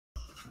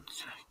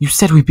You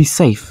said we'd be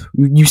safe.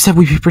 You said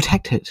we'd be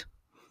protected.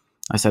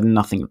 I said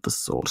nothing of the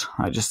sort.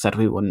 I just said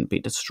we wouldn't be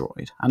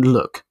destroyed. And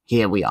look,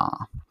 here we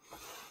are.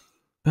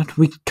 But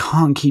we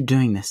can't keep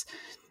doing this.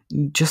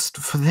 Just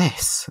for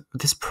this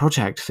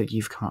project that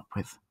you've come up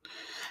with.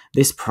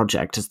 This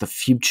project is the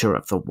future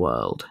of the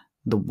world.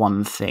 The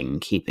one thing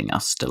keeping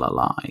us still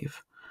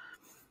alive.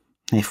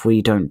 If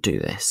we don't do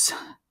this,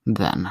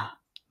 then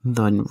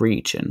the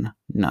region,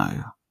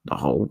 no, the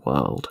whole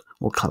world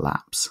will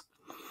collapse.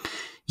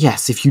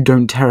 Yes, if you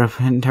don't tear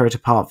it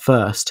apart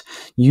first,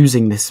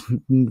 using this,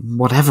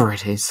 whatever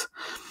it is.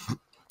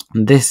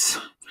 This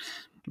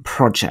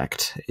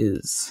project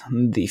is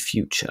the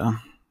future,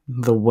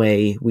 the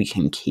way we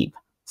can keep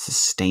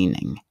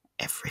sustaining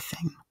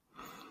everything.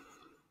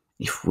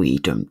 If we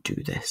don't do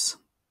this,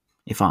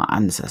 if our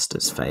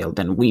ancestors failed,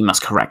 then we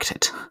must correct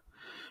it.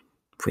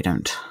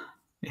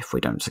 If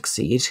we don't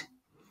succeed,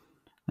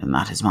 then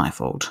that is my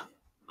fault,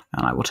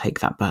 and I will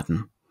take that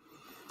burden.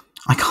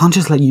 I can't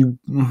just let you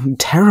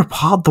tear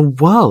apart the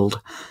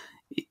world.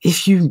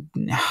 If you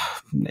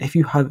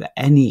have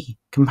any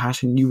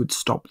compassion, you would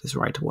stop this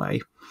right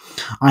away.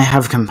 I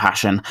have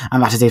compassion,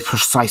 and that is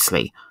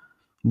precisely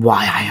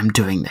why I am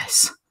doing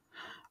this.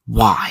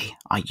 Why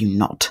are you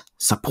not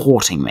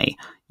supporting me?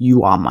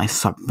 You are my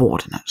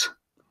subordinate.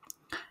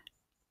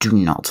 Do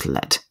not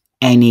let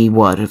any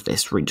word of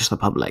this reach the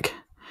public.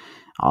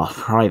 Our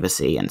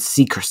privacy and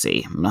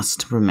secrecy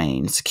must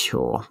remain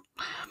secure.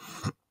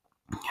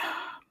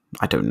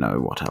 I don't know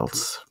what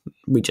else.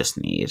 We just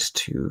need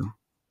to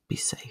be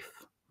safe.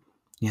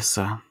 Yes,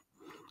 sir.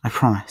 I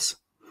promise.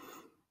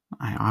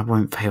 I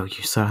won't fail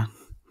you, sir.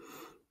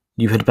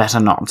 You had better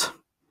not.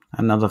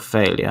 Another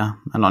failure,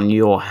 and on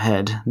your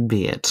head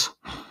be it.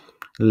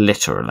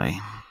 Literally.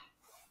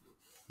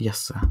 Yes,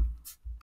 sir.